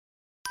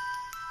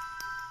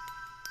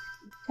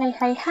Hai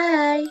hai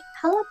hai,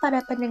 halo para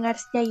pendengar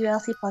setia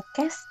ULC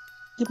Podcast.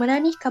 Gimana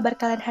nih kabar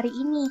kalian hari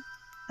ini?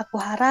 Aku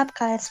harap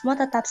kalian semua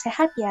tetap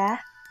sehat ya.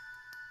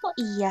 Oh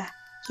iya,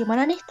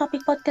 gimana nih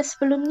topik podcast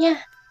sebelumnya?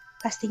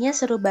 Pastinya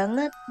seru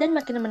banget dan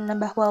makin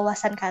menambah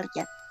wawasan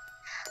kalian.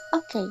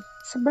 Oke,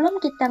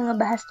 sebelum kita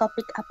ngebahas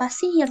topik apa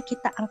sih yang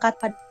kita angkat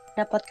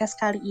pada podcast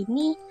kali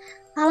ini,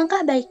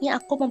 alangkah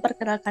baiknya aku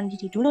memperkenalkan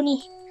diri dulu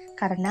nih.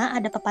 Karena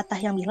ada pepatah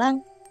yang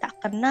bilang, tak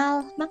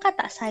kenal maka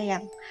tak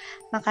sayang.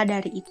 Maka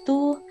dari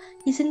itu,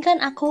 izinkan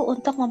aku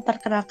untuk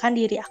memperkenalkan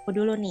diri aku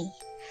dulu nih.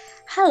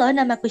 Halo,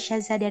 namaku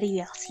Syaza dari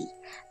ULC.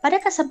 Pada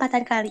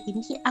kesempatan kali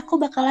ini,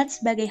 aku bakalan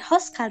sebagai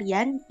host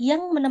kalian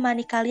yang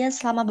menemani kalian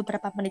selama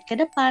beberapa menit ke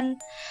depan.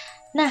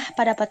 Nah,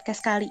 pada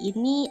podcast kali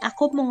ini,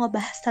 aku mau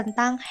ngebahas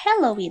tentang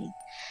Halloween.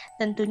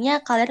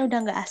 Tentunya kalian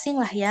udah nggak asing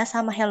lah ya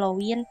sama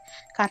Halloween,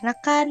 karena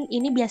kan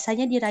ini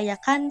biasanya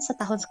dirayakan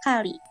setahun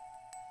sekali.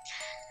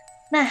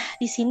 Nah,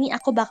 di sini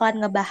aku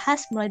bakalan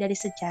ngebahas mulai dari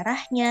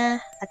sejarahnya,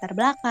 latar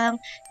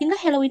belakang, hingga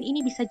Halloween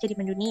ini bisa jadi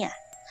mendunia.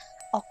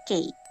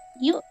 Oke,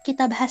 yuk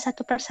kita bahas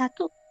satu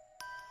persatu.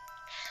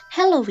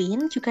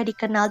 Halloween juga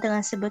dikenal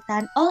dengan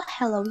sebutan All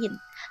Halloween,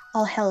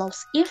 All Hallows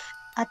Eve,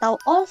 atau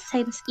All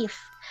Saints Eve.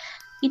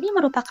 Ini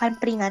merupakan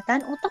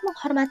peringatan untuk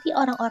menghormati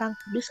orang-orang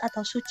kudus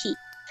atau suci.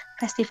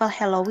 Festival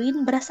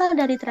Halloween berasal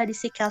dari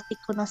tradisi Celtic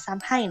kuno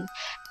Samhain,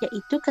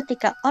 yaitu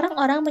ketika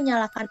orang-orang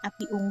menyalakan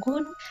api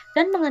unggun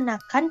dan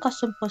mengenakan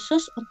kostum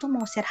khusus untuk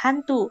mengusir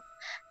hantu.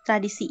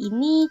 Tradisi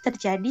ini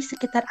terjadi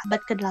sekitar abad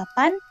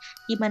ke-8,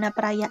 di mana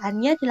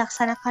perayaannya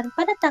dilaksanakan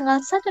pada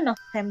tanggal 1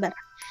 November.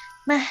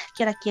 Nah,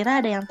 kira-kira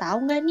ada yang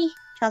tahu nggak nih,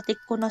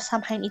 Celtic kuno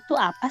Samhain itu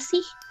apa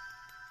sih?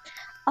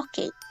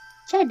 Oke,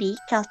 jadi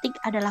Celtic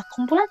adalah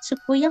kumpulan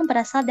suku yang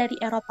berasal dari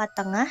Eropa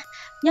Tengah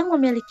yang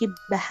memiliki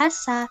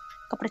bahasa,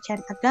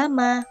 kepercayaan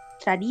agama,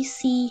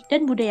 tradisi,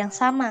 dan budaya yang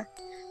sama.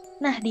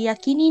 Nah,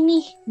 diyakini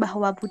nih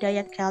bahwa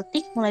budaya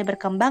Celtic mulai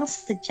berkembang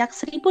sejak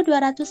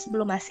 1200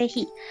 sebelum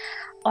Masehi.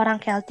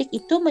 Orang Celtic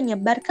itu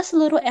menyebar ke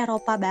seluruh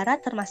Eropa Barat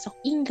termasuk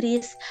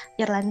Inggris,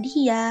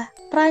 Irlandia,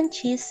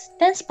 Prancis,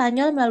 dan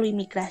Spanyol melalui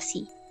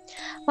migrasi.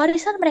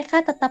 Warisan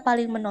mereka tetap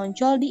paling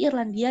menonjol di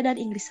Irlandia dan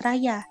Inggris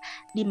Raya,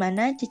 di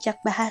mana jejak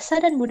bahasa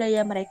dan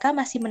budaya mereka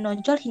masih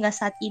menonjol hingga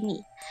saat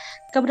ini.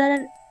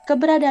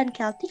 Keberadaan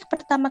Celtic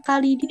pertama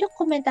kali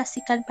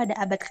didokumentasikan pada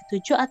abad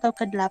ke-7 atau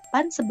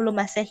ke-8 sebelum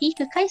Masehi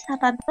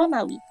Kekaisaran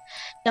Romawi,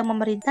 yang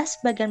memerintah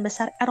sebagian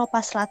besar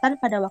Eropa Selatan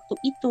pada waktu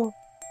itu.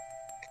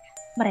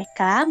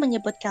 Mereka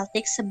menyebut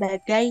Celtic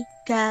sebagai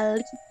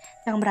Gali,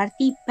 yang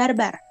berarti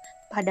barbar.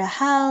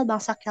 Padahal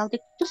bangsa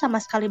Celtic itu sama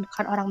sekali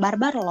bukan orang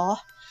barbar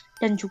loh.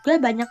 Dan juga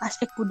banyak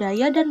aspek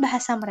budaya dan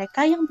bahasa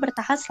mereka yang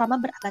bertahan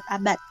selama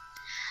berabad-abad.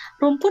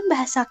 Rumpun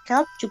bahasa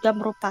Celt juga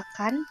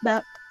merupakan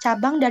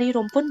cabang dari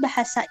rumpun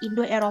bahasa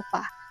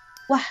Indo-Eropa.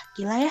 Wah,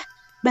 gila ya.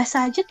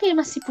 Bahasa aja kayak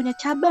masih punya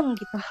cabang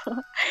gitu.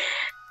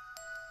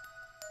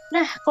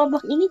 Nah,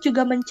 kelompok ini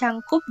juga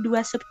mencangkup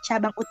dua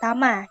subcabang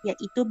utama,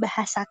 yaitu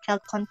bahasa Celt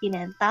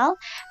kontinental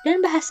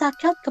dan bahasa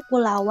Celt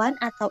kepulauan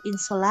atau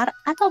insular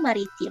atau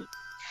maritim.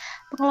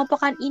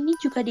 Pengelompokan ini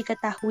juga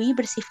diketahui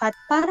bersifat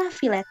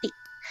parafiletik.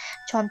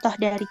 Contoh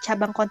dari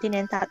cabang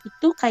kontinental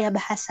itu kayak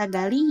bahasa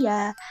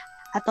Galia,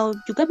 atau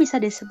juga bisa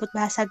disebut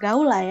bahasa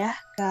Gaul lah ya,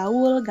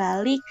 Gaul,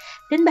 Galik,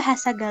 dan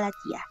bahasa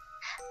Galatia.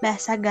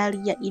 Bahasa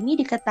Galia ini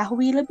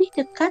diketahui lebih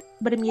dekat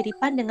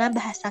bermiripan dengan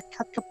bahasa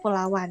Celt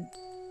kepulauan.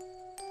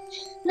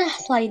 Nah,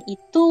 selain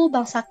itu,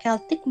 bangsa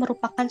Celtic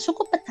merupakan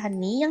suku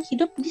petani yang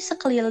hidup di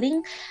sekeliling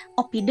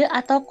Opide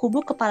atau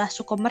kubu kepala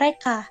suku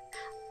mereka.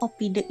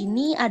 Opide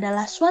ini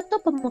adalah suatu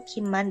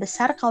pemukiman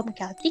besar kaum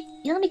Celtic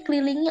yang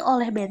dikelilingi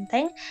oleh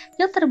benteng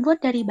yang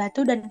terbuat dari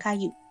batu dan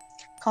kayu.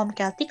 Kaum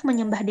Celtic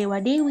menyembah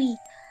dewa-dewi,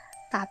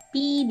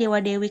 tapi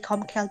dewa-dewi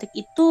kaum Celtic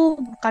itu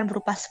bukan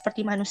berupa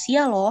seperti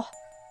manusia loh.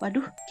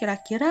 Waduh,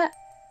 kira-kira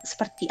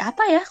seperti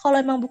apa ya kalau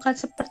emang bukan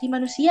seperti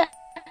manusia?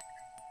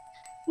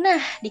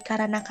 Nah,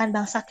 dikarenakan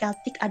bangsa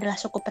Celtic adalah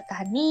suku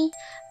petani,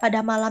 pada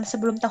malam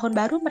sebelum tahun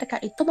baru mereka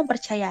itu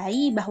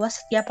mempercayai bahwa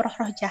setiap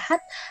roh-roh jahat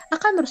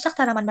akan merusak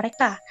tanaman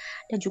mereka.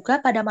 Dan juga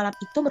pada malam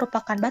itu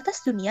merupakan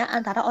batas dunia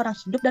antara orang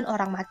hidup dan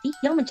orang mati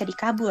yang menjadi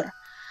kabur.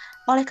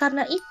 Oleh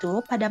karena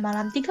itu, pada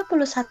malam 31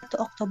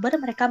 Oktober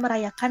mereka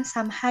merayakan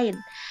Samhain,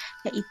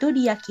 yaitu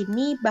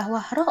diyakini bahwa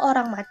roh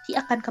orang mati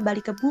akan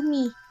kembali ke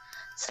bumi.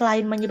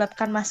 Selain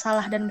menyebabkan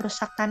masalah dan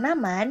merusak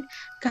tanaman,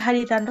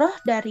 kehadiran roh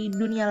dari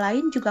dunia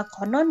lain juga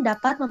konon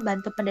dapat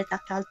membantu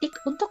pendeta Celtic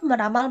untuk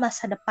meramal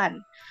masa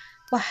depan.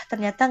 Wah,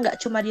 ternyata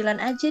nggak cuma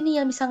Dylan aja nih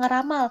yang bisa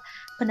ngeramal.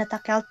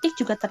 Pendeta Celtic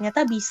juga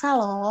ternyata bisa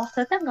loh.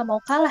 Ternyata nggak mau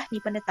kalah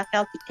nih pendeta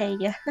Celtic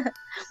kayaknya.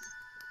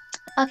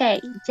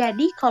 Oke,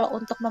 jadi kalau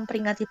untuk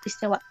memperingati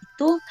peristiwa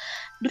itu,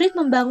 Druid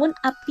membangun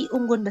api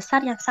unggun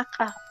besar yang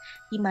sakral,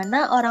 di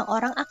mana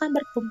orang-orang akan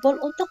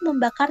berkumpul untuk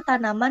membakar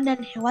tanaman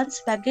dan hewan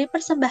sebagai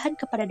persembahan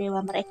kepada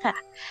dewa mereka.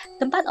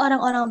 Tempat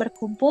orang-orang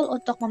berkumpul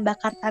untuk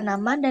membakar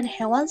tanaman dan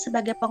hewan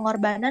sebagai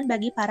pengorbanan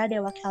bagi para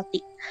dewa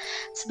Celtic.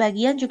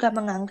 Sebagian juga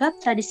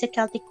menganggap tradisi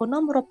Celtic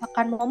kuno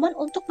merupakan momen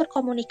untuk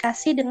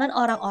berkomunikasi dengan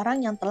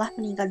orang-orang yang telah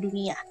meninggal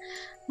dunia.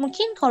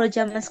 Mungkin kalau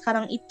zaman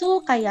sekarang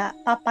itu kayak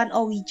papan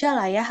Ouija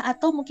lah ya,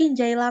 atau mungkin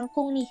jai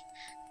langkung nih.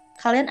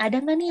 Kalian ada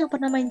nggak nih yang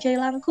pernah main jai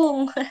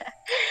langkung?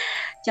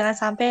 Jangan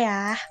sampai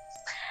ya.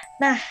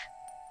 Nah,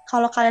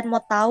 kalau kalian mau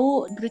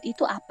tahu druid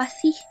itu apa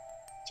sih?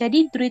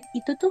 Jadi druid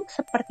itu tuh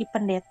seperti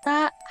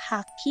pendeta,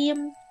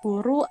 hakim,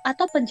 guru,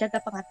 atau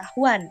penjaga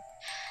pengetahuan.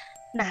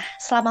 Nah,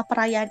 selama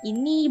perayaan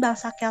ini,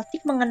 bangsa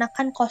Celtic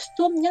mengenakan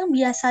kostum yang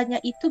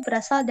biasanya itu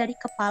berasal dari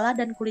kepala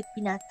dan kulit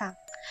binatang.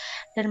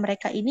 Dan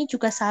mereka ini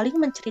juga saling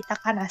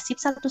menceritakan nasib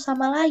satu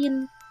sama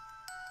lain.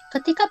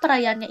 Ketika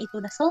perayaannya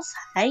itu udah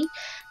selesai,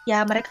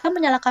 ya mereka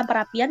menyalakan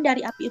perapian dari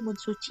api unggun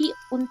suci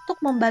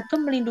untuk membantu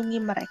melindungi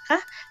mereka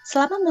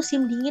selama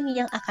musim dingin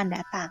yang akan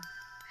datang.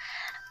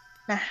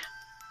 Nah,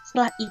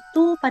 setelah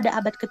itu, pada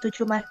abad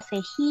ke-7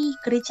 Masehi,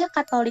 Gereja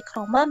Katolik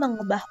Roma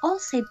mengubah All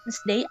Saints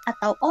Day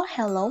atau All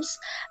Hallows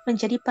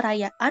menjadi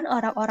perayaan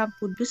orang-orang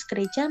kudus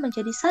gereja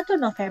menjadi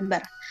 1 November.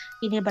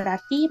 Ini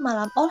berarti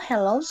malam All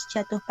Hallows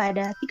jatuh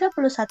pada 31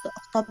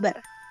 Oktober.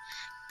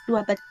 2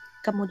 abad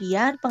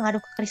kemudian, pengaruh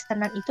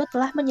kekristenan itu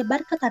telah menyebar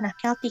ke tanah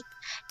Celtic,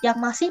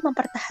 yang masih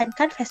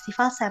mempertahankan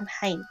festival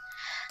Samhain.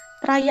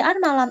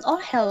 Perayaan malam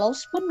All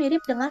Hallows pun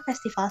mirip dengan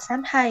festival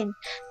Samhain,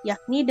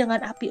 yakni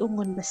dengan api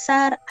unggun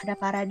besar, ada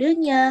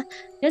paradenya,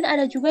 dan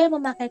ada juga yang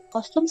memakai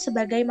kostum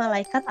sebagai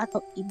malaikat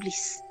atau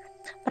iblis.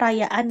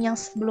 Perayaan yang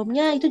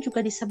sebelumnya itu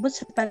juga disebut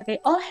sebagai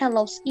All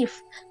Hallows Eve,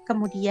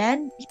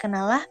 kemudian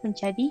dikenallah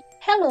menjadi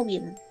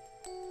Halloween.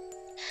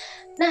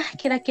 Nah,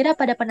 kira-kira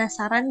pada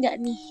penasaran nggak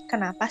nih,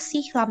 kenapa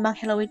sih lambang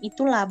Halloween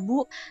itu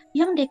labu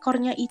yang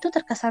dekornya itu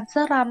terkesan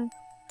seram?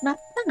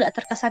 Kenapa nggak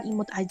terkesan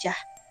imut aja?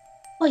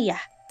 Oh iya,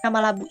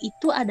 nama labu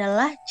itu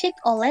adalah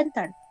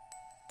Jack-o'-lantern.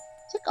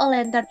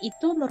 Jack-o'-lantern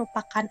itu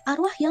merupakan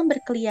arwah yang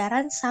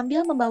berkeliaran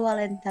sambil membawa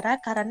lentera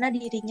karena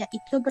dirinya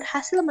itu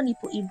berhasil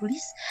menipu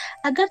iblis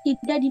agar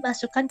tidak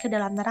dimasukkan ke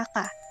dalam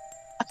neraka.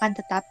 Akan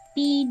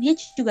tetapi, dia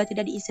juga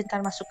tidak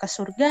diizinkan masuk ke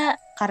surga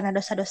karena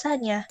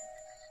dosa-dosanya.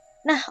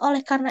 Nah, oleh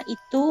karena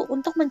itu,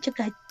 untuk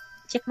mencegah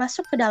Jack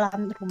masuk ke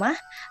dalam rumah,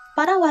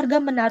 para warga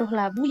menaruh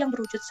labu yang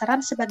berwujud seram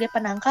sebagai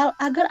penangkal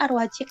agar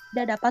arwah Jack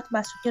tidak dapat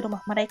memasuki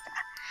rumah mereka.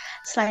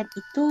 Selain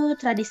itu,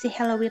 tradisi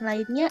Halloween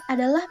lainnya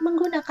adalah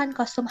menggunakan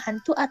kostum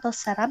hantu atau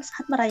seram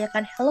saat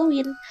merayakan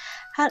Halloween.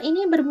 Hal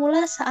ini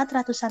bermula saat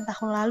ratusan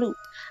tahun lalu.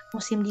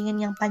 Musim dingin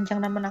yang panjang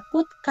dan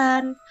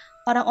menakutkan,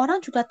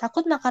 orang-orang juga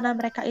takut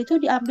makanan mereka itu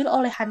diambil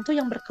oleh hantu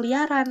yang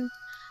berkeliaran.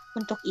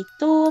 Untuk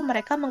itu,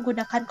 mereka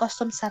menggunakan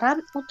kostum seram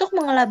untuk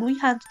mengelabui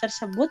hantu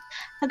tersebut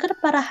agar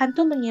para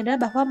hantu mengira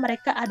bahwa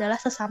mereka adalah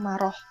sesama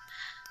roh.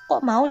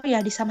 Kok mau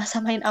ya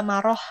disama-samain sama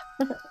roh?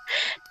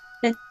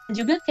 Dan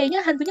juga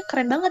kayaknya hantunya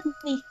keren banget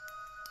nih.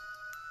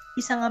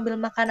 Bisa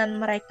ngambil makanan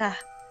mereka.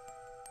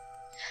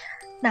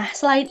 Nah,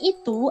 selain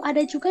itu,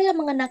 ada juga yang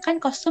mengenakan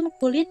kostum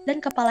kulit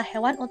dan kepala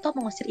hewan untuk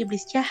mengusir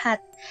iblis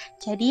jahat.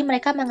 Jadi,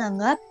 mereka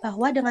menganggap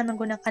bahwa dengan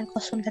menggunakan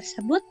kostum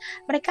tersebut,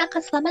 mereka akan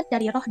selamat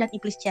dari roh dan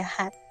iblis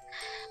jahat.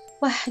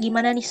 Wah,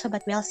 gimana nih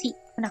Sobat Welsi?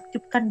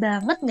 Menakjubkan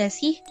banget nggak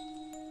sih?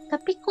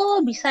 Tapi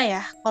kok bisa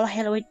ya kalau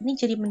Halloween ini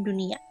jadi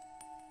mendunia?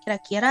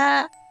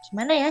 Kira-kira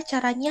gimana ya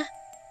caranya?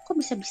 Kok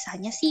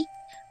bisa-bisanya sih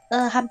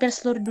hampir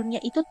seluruh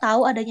dunia itu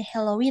tahu adanya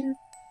Halloween?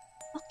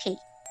 Oke,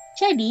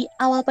 jadi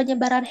awal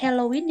penyebaran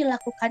Halloween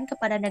dilakukan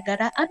kepada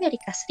negara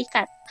Amerika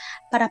Serikat.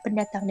 Para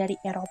pendatang dari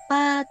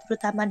Eropa,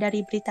 terutama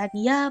dari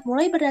Britania,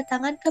 mulai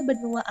berdatangan ke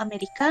benua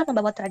Amerika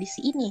membawa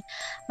tradisi ini.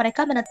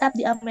 Mereka menetap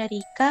di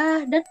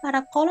Amerika dan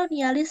para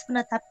kolonialis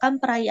menetapkan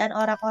perayaan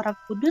orang-orang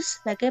kudus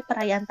sebagai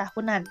perayaan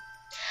tahunan.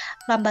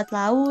 Lambat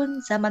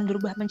laun, zaman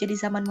berubah menjadi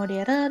zaman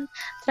modern,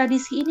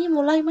 tradisi ini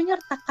mulai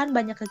menyertakan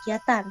banyak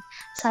kegiatan,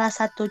 salah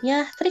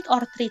satunya trick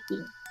or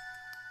treating.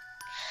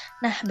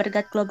 Nah,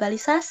 berkat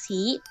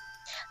globalisasi,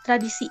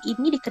 tradisi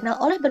ini dikenal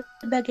oleh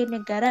berbagai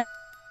negara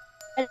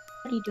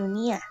di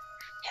dunia.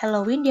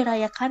 Halloween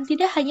dirayakan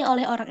tidak hanya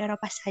oleh orang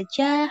Eropa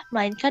saja,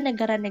 melainkan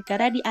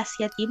negara-negara di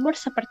Asia Timur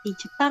seperti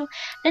Jepang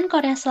dan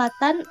Korea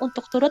Selatan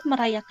untuk turut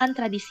merayakan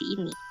tradisi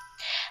ini.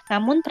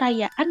 Namun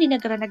perayaan di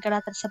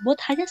negara-negara tersebut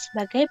hanya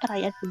sebagai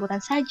perayaan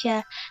hiburan saja,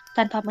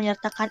 tanpa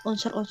menyertakan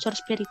unsur-unsur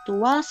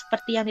spiritual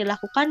seperti yang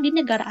dilakukan di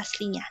negara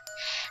aslinya.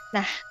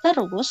 Nah,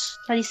 terus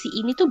tradisi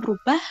ini tuh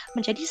berubah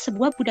menjadi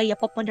sebuah budaya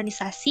pop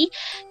modernisasi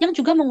yang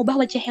juga mengubah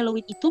wajah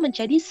Halloween itu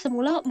menjadi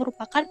semula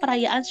merupakan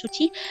perayaan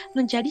suci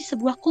menjadi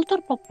sebuah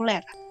kultur populer.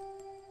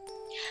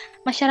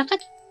 Masyarakat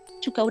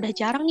juga udah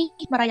jarang nih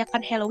merayakan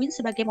Halloween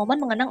sebagai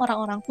momen mengenang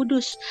orang-orang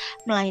kudus,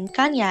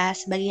 melainkan ya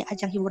sebagai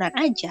ajang hiburan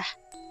aja.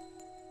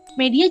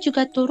 Media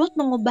juga turut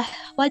mengubah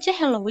wajah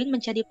Halloween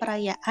menjadi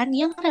perayaan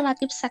yang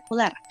relatif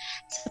sekuler,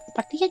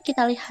 seperti yang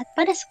kita lihat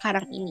pada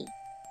sekarang ini.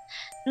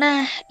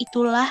 Nah,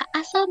 itulah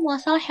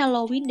asal-muasal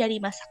Halloween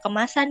dari masa ke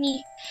masa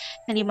nih.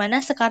 Yang dimana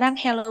sekarang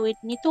Halloween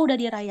ini tuh udah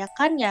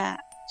dirayakan ya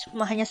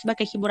cuma hanya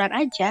sebagai hiburan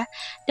aja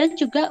dan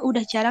juga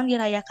udah jarang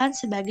dirayakan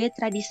sebagai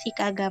tradisi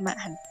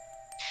keagamaan.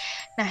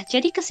 Nah,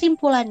 jadi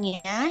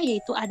kesimpulannya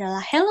yaitu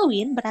adalah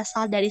Halloween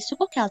berasal dari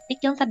suku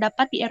Celtic yang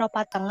terdapat di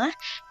Eropa Tengah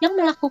yang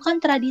melakukan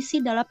tradisi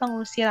dalam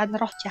pengusiran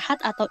roh jahat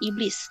atau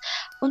iblis.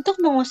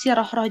 Untuk mengusir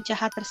roh-roh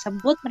jahat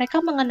tersebut,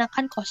 mereka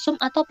mengenakan kostum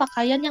atau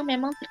pakaian yang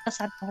memang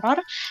terkesan horor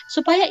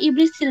supaya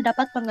iblis tidak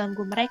dapat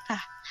mengganggu mereka.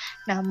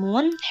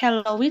 Namun,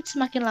 Halloween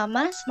semakin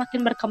lama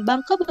semakin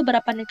berkembang ke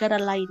beberapa negara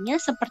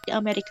lainnya seperti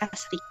Amerika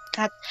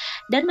Serikat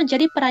dan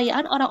menjadi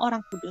perayaan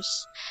orang-orang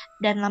kudus.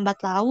 Dan lambat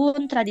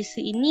laun,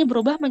 tradisi ini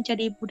berubah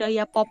menjadi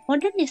budaya pop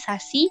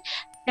modernisasi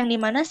yang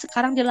dimana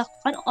sekarang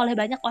dilakukan oleh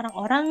banyak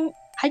orang-orang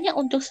hanya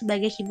untuk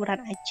sebagai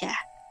hiburan aja.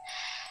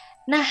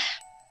 Nah,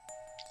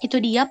 itu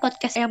dia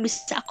podcast yang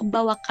bisa aku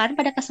bawakan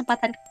pada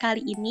kesempatan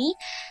kali ini.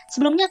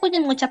 Sebelumnya aku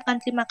ingin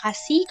mengucapkan terima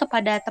kasih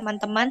kepada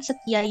teman-teman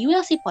setia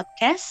ULC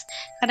Podcast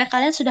karena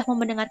kalian sudah mau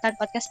mendengarkan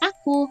podcast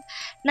aku.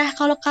 Nah,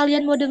 kalau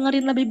kalian mau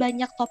dengerin lebih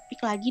banyak topik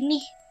lagi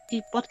nih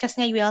di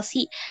podcastnya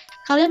ULC,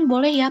 kalian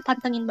boleh ya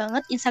pantengin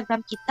banget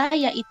Instagram kita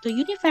yaitu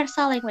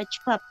Universal Language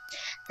Club.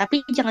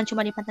 Tapi jangan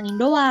cuma dipantengin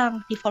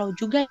doang, di follow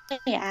juga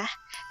ya.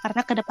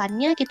 Karena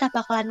kedepannya kita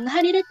bakalan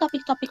ngehadirin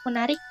topik-topik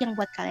menarik yang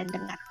buat kalian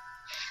dengar.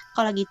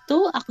 Kalau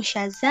gitu, aku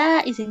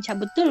Syaza izin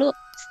cabut dulu.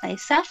 Stay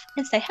safe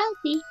and stay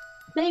healthy.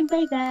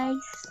 Bye-bye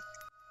guys.